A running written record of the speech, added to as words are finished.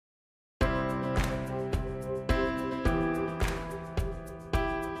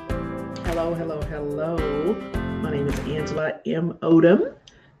Hello. My name is Angela M. Odom.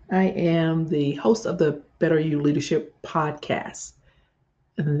 I am the host of the Better You Leadership Podcast,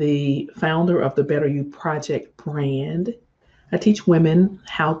 and the founder of the Better You Project brand. I teach women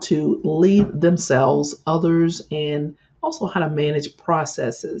how to lead themselves, others, and also how to manage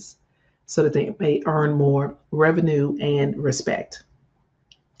processes so that they may earn more revenue and respect.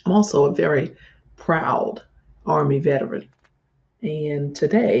 I'm also a very proud Army veteran. And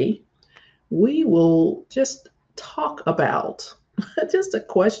today we will just talk about just a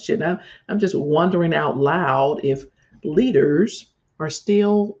question. I'm just wondering out loud if leaders are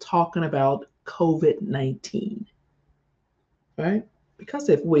still talking about COVID-19, right? Because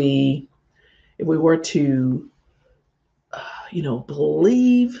if we were to,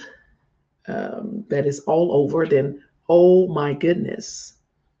 believe that it's all over, then oh my goodness,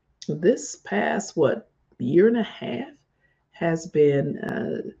 this past year and a half has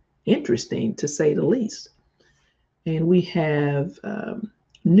been interesting to say the least. And we have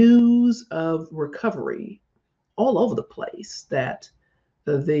news of recovery all over the place, that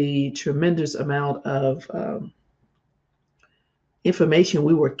the tremendous amount of information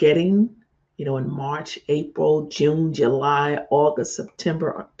we were getting, in March, April, June, July, August,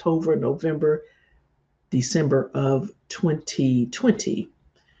 September, October, November, December of 2020,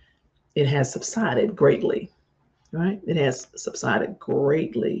 it has subsided greatly, right? It has subsided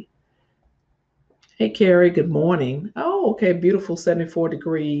greatly. Hey, Carrie, good morning. Oh, okay, beautiful 74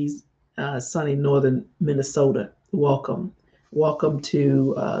 degrees, sunny northern Minnesota. Welcome. Welcome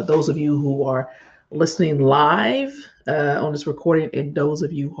to those of you who are listening live on this recording, and those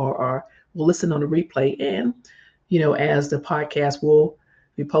of you who will listen on the replay. And, as the podcast will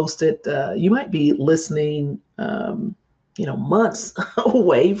be posted, you might be listening, months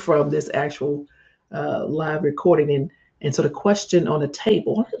away from this actual live recording. And so the question on the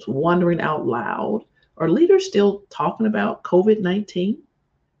table, I'm just wondering out loud, are leaders still talking about COVID-19?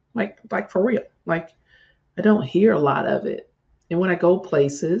 Like for real? Like, I don't hear a lot of it. And when I go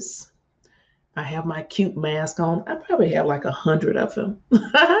places, I have my cute mask on. I probably have like 100 of them.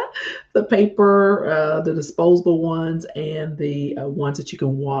 The paper, the disposable ones, and the ones that you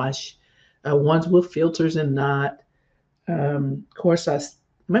can wash, ones with filters and not. Of course, I'm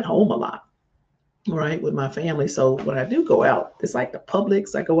at home a lot, right, with my family. So when I do go out, it's like the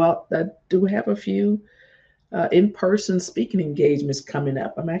Publix. I go out. I do have a few in-person speaking engagements coming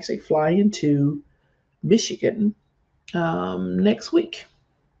up. I'm actually flying to Michigan next week.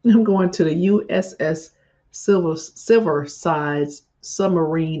 I'm going to the USS Silverside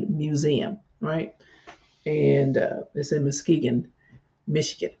Submarine Museum, right? And it's in Muskegon,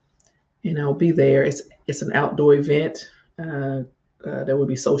 Michigan. And I'll be there. It's an outdoor event. There will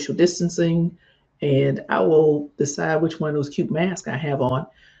be social distancing, and I will decide which one of those cute masks I have on.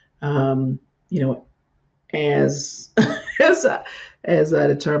 As as I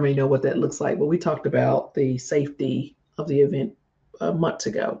determine, what that looks like. But we talked about the safety of the event months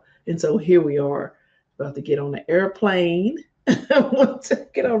ago, and so here we are, about to get on the airplane. Want to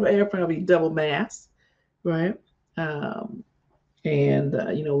get on the airplane, I'll be double masked, right? And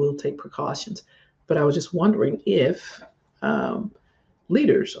we'll take precautions. But I was just wondering if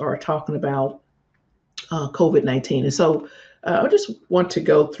leaders are talking about COVID-19. And so I just want to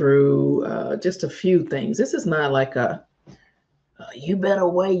go through just a few things. This is not like you better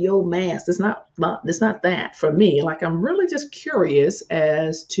wear your mask. It's not that for me. Like, I'm really just curious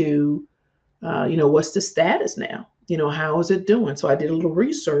as to, what's the status now? How is it doing? So I did a little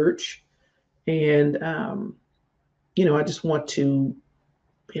research, and, I just want to,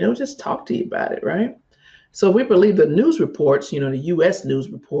 just talk to you about it, right? So we believe the news reports, the U.S. news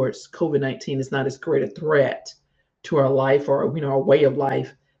reports, COVID-19 is not as great a threat to our life, or, our way of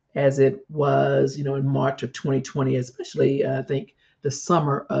life, as it was, in March of 2020, especially, I think, the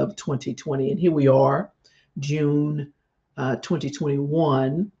summer of 2020. And here we are, June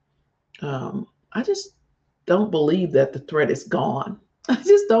 2021. I just don't believe that the threat is gone. I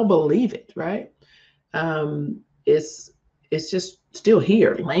just don't believe it, right? It's just still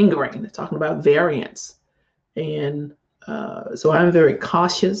here, lingering. They're talking about variants. And so I'm very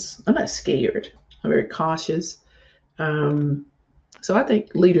cautious. I'm not scared. I'm very cautious. So I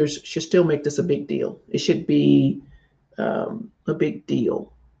think leaders should still make this a big deal. It should be a big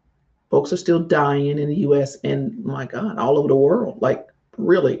deal. Folks are still dying in the U.S. and, my God, all over the world, like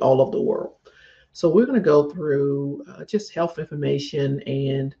really all over the world. So we're going to go through just health information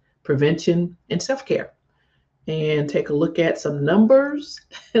and prevention and self-care, and take a look at some numbers.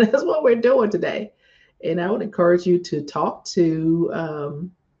 And that's what we're doing today. And I would encourage you to talk to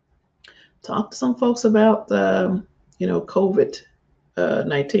some folks about, COVID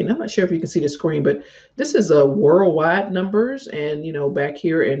COVID-19. I'm not sure if you can see the screen, but this is worldwide numbers. And, back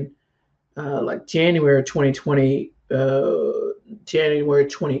here in like January 2020,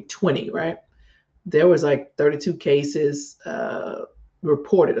 right? There was like 32 cases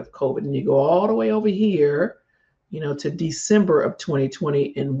reported of COVID. And you go all the way over here, to December of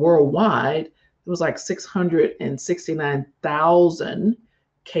 2020, and worldwide, it was like 669,000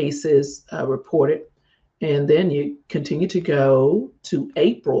 cases reported. And then you continue to go to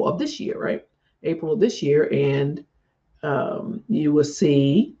April of this year, right? April of this year, and you will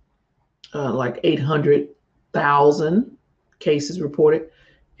see like 800,000 cases reported.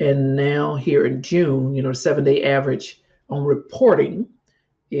 And now here in June, the 7-day average on reporting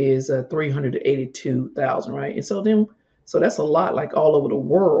is 382,000, right? And so that's a lot, like all over the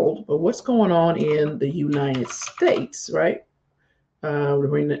world. But what's going on in the United States, right?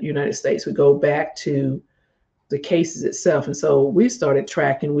 The United States, we go back to the cases itself. And so we started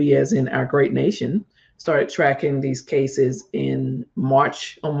tracking, we as in our great nation, started tracking these cases on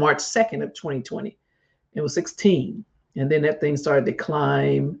March 2nd of 2020. It was 16. And then that thing started to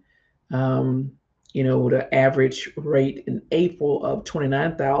climb, the average rate in April of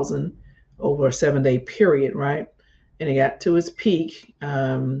 29,000 over a 7-day period, right? And it got to its peak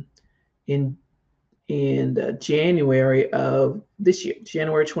in January of this year,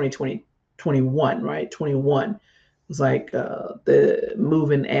 January 2021, right? 21 was like the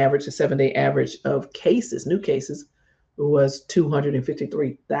moving average, the 7-day average of cases, new cases, was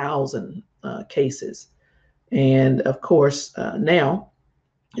 253,000 cases. And of course, now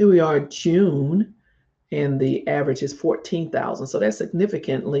here we are, June, and the average is 14,000. So that's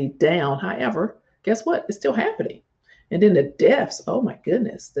significantly down. However, guess what? It's still happening. And then the deaths, oh my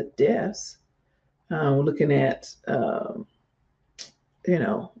goodness, the deaths. We're looking at,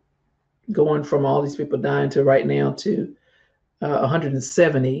 going from all these people dying to right now to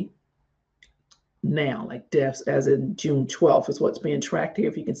 170 now, like deaths as in June 12th is what's being tracked here,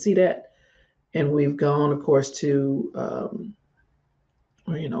 if you can see that. And we've gone, of course, to,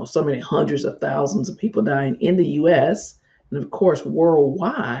 so many hundreds of thousands of people dying in the U.S. And of course,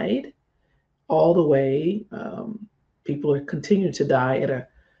 worldwide, all the way, people are continuing to die at a,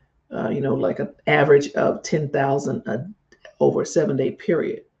 like an average of 10,000 over a 7-day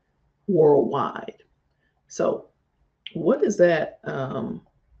period worldwide. So what does that,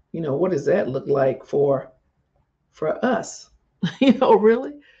 what does that look like for us?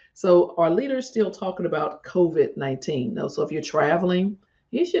 Really? So are leaders still talking about COVID-19? So if you're traveling,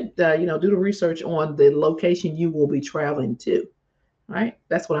 you should, do the research on the location you will be traveling to, right?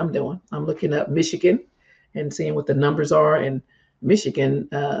 That's what I'm doing. I'm looking up Michigan and seeing what the numbers are. And Michigan,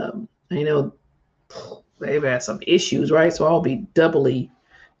 they've had some issues, right? So I'll be doubly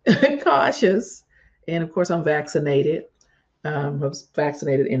cautious. And of course, I'm vaccinated. I was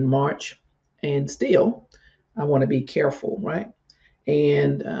vaccinated in March, and still, I want to be careful, right?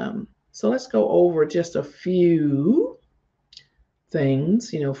 And so let's go over just a few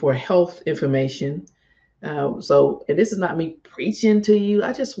things, for health information. And this is not me preaching to you.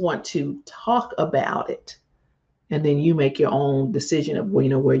 I just want to talk about it. And then you make your own decision of,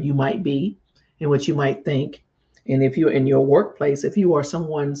 where you might be and what you might think. And if you're in your workplace, if you are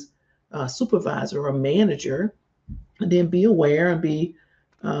someone's supervisor or manager, then be aware and be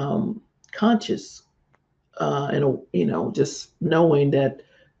conscious. And, just knowing that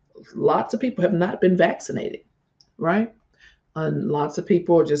lots of people have not been vaccinated, right? And lots of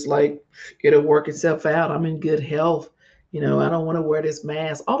people are just like, it'll work itself out. I'm in good health. I don't want to wear this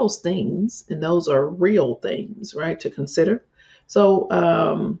mask, all those things. And those are real things, right, to consider. So,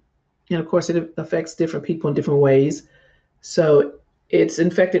 and of course, it affects different people in different ways. So it's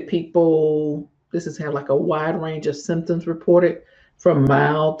infected people. This has had like a wide range of symptoms reported, from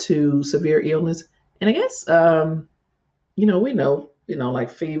mild to severe illness. And I guess, we know, like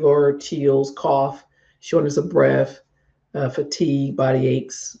fever, chills, cough, shortness of breath, fatigue, body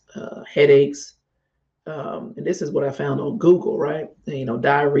aches, headaches. And this is what I found on Google, right?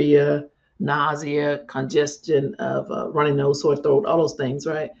 Diarrhea, nausea, congestion of runny nose, sore throat, all those things,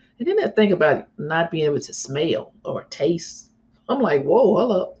 right? And then that thing about not being able to smell or taste. I'm like, whoa,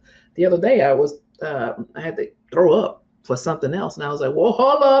 hold up. The other day I had to throw up for something else. And I was like, whoa,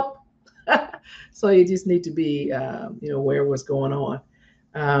 hold up. So you just need to be, aware of what's going on.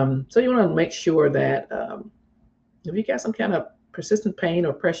 So you want to make sure that if you got some kind of persistent pain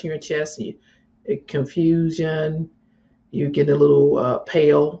or pressure in your chest, confusion, you get a little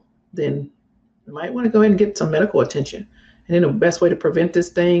pale, then you might want to go ahead and get some medical attention. And then the best way to prevent this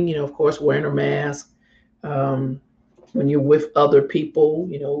thing, of course, wearing a mask when you're with other people,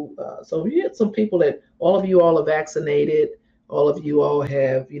 so you get some people that all of you all are vaccinated, all of you all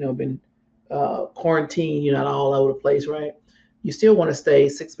have, been quarantined, you're not all over the place, right? You still want to stay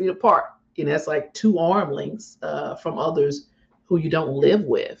 6 feet apart. That's like 2 arm lengths from others who you don't live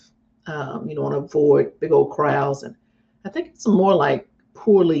with. You don't want to avoid big old crowds. And I think it's more like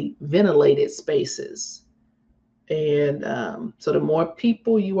poorly ventilated spaces. And so the more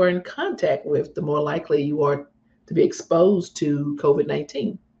people you are in contact with, the more likely you are to be exposed to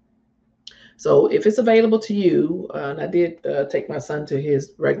COVID-19. So if it's available to you, and I did take my son to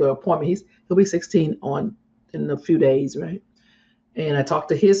his regular appointment. He'll be 16 in a few days, right? And I talked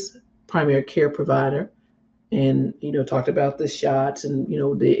to his primary care provider, and talked about the shots, and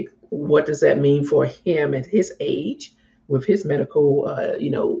what does that mean for him at his age with his medical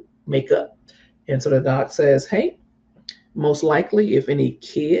makeup. And so the doc says, hey, most likely if any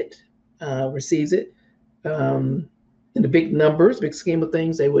kid receives it, in the big numbers, big scheme of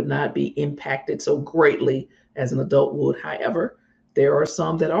things, they would not be impacted so greatly as an adult would. However, there are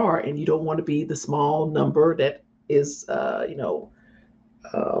some that are, and you don't want to be the small number that is,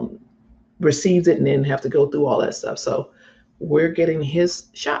 receives it and then have to go through all that stuff. So we're getting his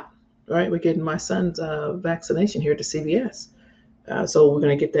shot, right? We're getting my son's vaccination here to CVS. So we're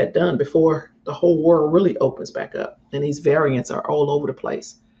going to get that done before the whole world really opens back up. And these variants are all over the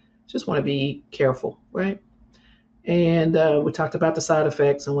place. Just want to be careful, right? And we talked about the side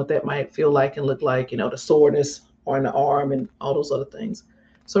effects and what that might feel like and look like, the soreness on the arm and all those other things.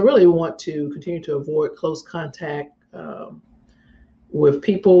 So really we want to continue to avoid close contact with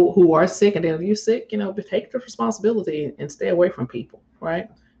people who are sick. And then if you're sick, take the responsibility and stay away from people, right?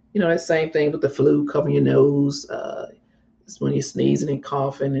 That same thing with the flu, cover your nose. It's when you're sneezing and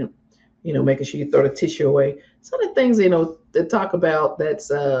coughing and, making sure you throw the tissue away. Some of the things, that talk about that's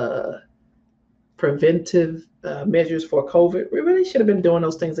preventive measures for COVID, we really should have been doing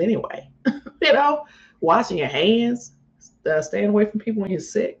those things anyway. Washing your hands, staying away from people when you're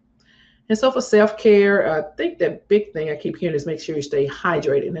sick. And so for self-care, I think the big thing I keep hearing is make sure you stay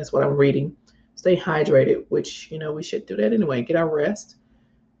hydrated. And that's what I'm reading. Stay hydrated, which, we should do that anyway. Get our rest.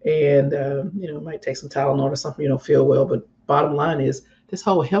 And, might take some Tylenol or something you don't feel well. But bottom line is this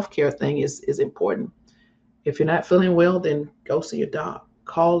whole healthcare thing is important. If you're not feeling well, then go see your doc.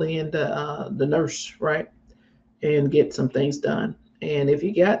 Call in the nurse, right? And get some things done. And if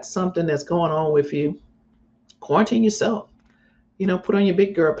you got something that's going on with you, quarantine yourself. Put on your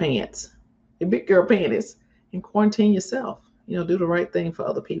big girl pants, and quarantine yourself. Do the right thing for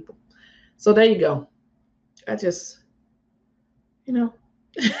other people. So there you go. I just,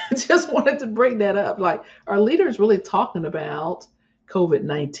 just wanted to bring that up. Like, our leaders really talking about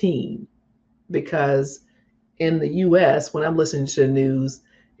COVID-19? Because in the US, when I'm listening to the news,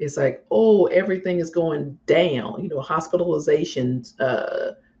 it's like, oh, everything is going down. Hospitalizations,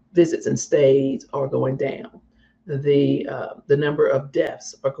 visits and stays are going down. The number of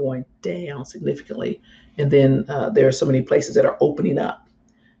deaths are going down significantly. And then there are so many places that are opening up,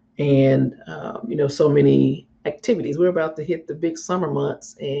 and so many activities. We're about to hit the big summer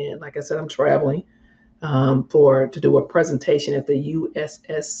months, and like I said, I'm traveling to do a presentation at the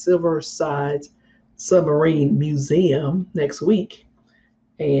USS Silverside Submarine Museum next week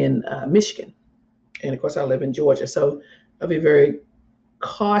in Michigan. And of course, I live in Georgia, so I'll be very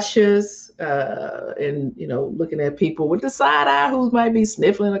cautious and looking at people with the side eye who might be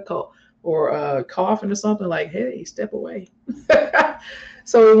sniffling a cough or coughing or something. Like, hey, step away.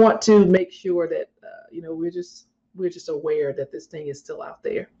 So we want to make sure that we're just aware that this thing is still out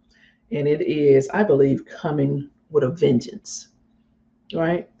there, and it is, I believe, coming with a vengeance.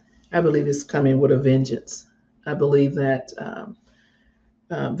 Right? I believe it's coming with a vengeance. I believe that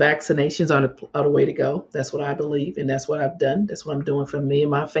vaccinations are the way to go. That's what I believe, and that's what I've done. That's what I'm doing for me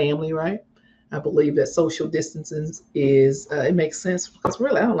and my family, right? I believe that social distancing is, it makes sense, because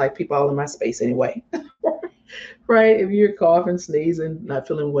really I don't like people all in my space anyway, right? If you're coughing, sneezing, not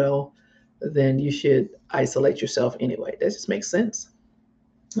feeling well, then you should isolate yourself anyway. That just makes sense.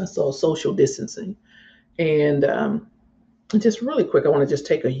 So social distancing. And just really quick, I want to just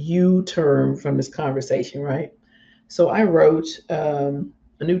take a U-turn from this conversation, right? So I wrote a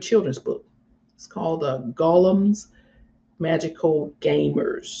new children's book. It's called Gollum's Magical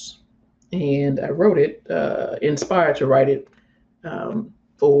Gamers. And I wrote it, inspired to write it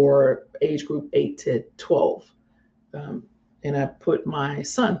for age group 8 to 12. And I put my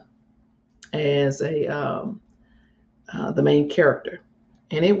son as the main character.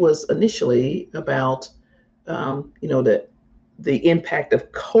 And it was initially about, the impact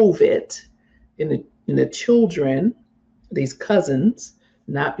of COVID in the children, these cousins,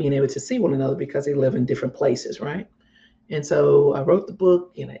 not being able to see one another because they live in different places, right? And so I wrote the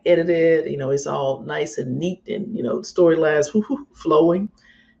book and I edited it. It's all nice and neat and, the storylines flowing.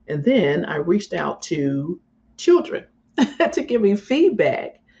 And then I reached out to children to give me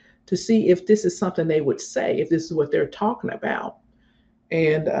feedback to see if this is something they would say, if this is what they're talking about.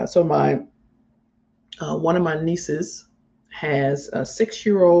 And so one of my nieces has a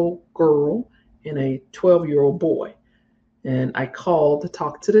 6-year-old girl and a 12-year-old boy. And I called to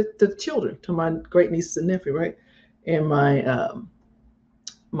talk to the children, to my great nieces and nephew, right? And my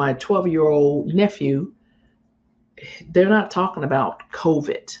 12-year-old nephew, they're not talking about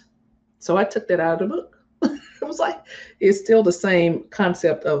COVID. So I took that out of the book. It was like, it's still the same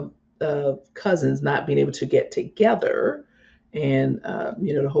concept of cousins not being able to get together. And,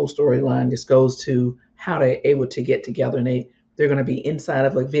 the whole storyline just goes to how they're able to get together. And they're going to be inside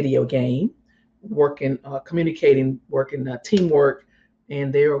of a video game, working, communicating, working teamwork.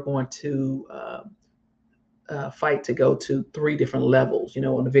 And they are going to fight to go to 3 different levels,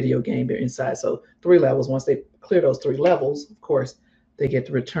 on the video game. They're inside. So 3 levels. Once they clear those 3 levels, of course, they get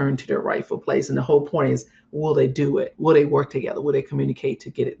to return to their rightful place. And the whole point is, will they do it? Will they work together? Will they communicate to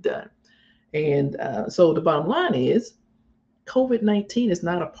get it done? And so the bottom line is, COVID-19 is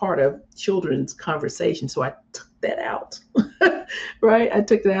not a part of children's conversation. So I took that out, right? I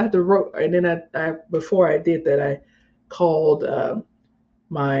took that out the road. And then I before I did that, I called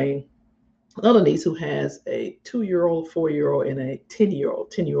my other niece, who has a 2-year-old, 4-year-old, and a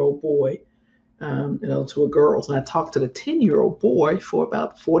 10-year-old boy, to a girls. And I talked to the 10-year-old boy for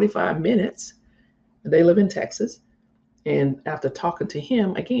about 45 minutes. And they live in Texas. And after talking to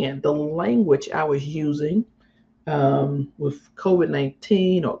him, again, the language I was using with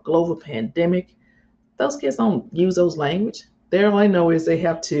COVID-19 or global pandemic, those kids don't use those language. They all I know is they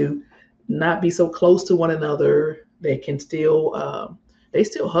have to not be so close to one another. They can still, they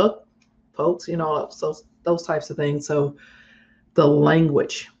still hug folks, so those types of things. So the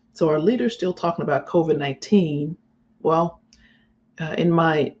language. So our leaders still talking about COVID-19. Well, in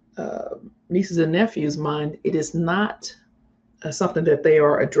my nieces and nephews' mind, it is not something that they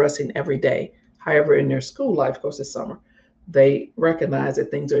are addressing every day. However, in their school life, of course, this summer, they recognize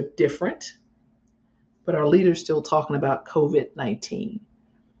that things are different, but our leaders still talking about COVID-19.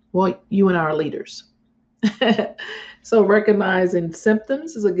 Well, you and I are leaders. So recognizing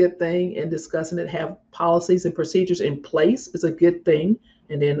symptoms is a good thing, and discussing it, have policies and procedures in place is a good thing.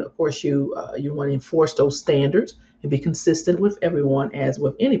 And then, of course, you want to enforce those standards and be consistent with everyone, as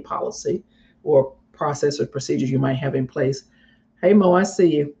with any policy or process or procedures you might have in place. Hey, Mo, I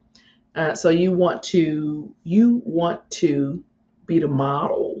see you. So you want to be the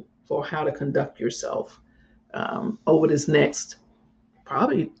model for how to conduct yourself over this next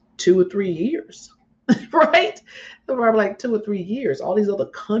probably 2 or 3 years, right? Probably like 2 or 3 years. All these other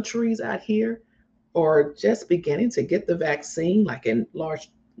countries out here are just beginning to get the vaccine, like in large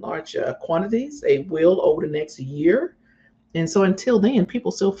quantities. They will over the next year. And so until then,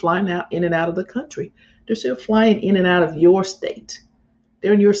 people still flying in and out of the country. They're still flying in and out of your state.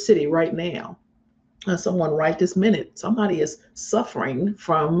 They're in your city right now. Someone right this minute, somebody is suffering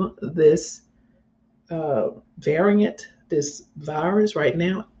from this variant, this virus right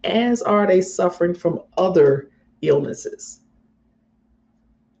now, as are they suffering from other illnesses,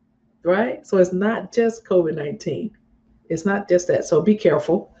 right? So it's not just COVID-19. It's not just that. So be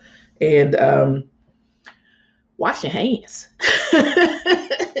careful and wash your hands.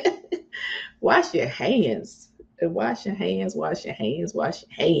 Wash your hands. And wash your hands, wash your hands, wash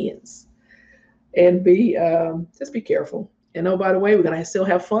your hands. And just be careful. And oh, by the way, we're going to still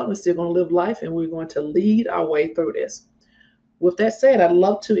have fun. We're still going to live life, and we're going to lead our way through this. With that said, I'd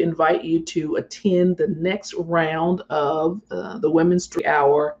love to invite you to attend the next round of the Women's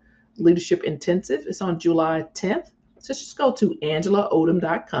 3-Hour Leadership Intensive. It's on July 10th. So just go to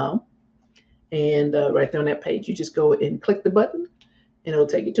angelaodom.com. And right there on that page, you just go and click the button, and it'll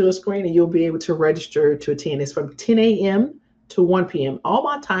take you to a screen, and you'll be able to register to attend. It's from 10 a.m. to 1 p.m. All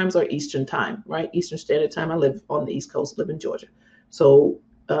my times are Eastern time, right? Eastern Standard Time. I live on the East Coast, live in Georgia. So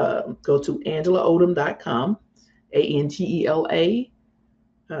go to angelaodom.com, ANGELA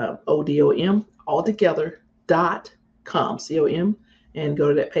altogether.com, COM, and go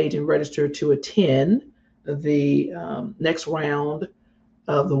to that page and register to attend the next round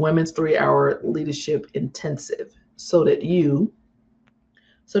of the Women's 3-Hour Leadership Intensive, so that you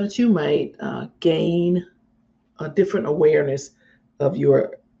might gain a different awareness of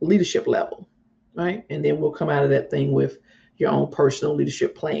your leadership level, right? And then we'll come out of that thing with your own personal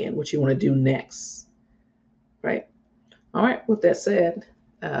leadership plan, what you want to do next, right? All right, with that said,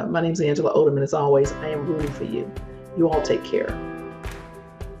 my name is Angela Odom, and as always, I am rooting for you. You all take care.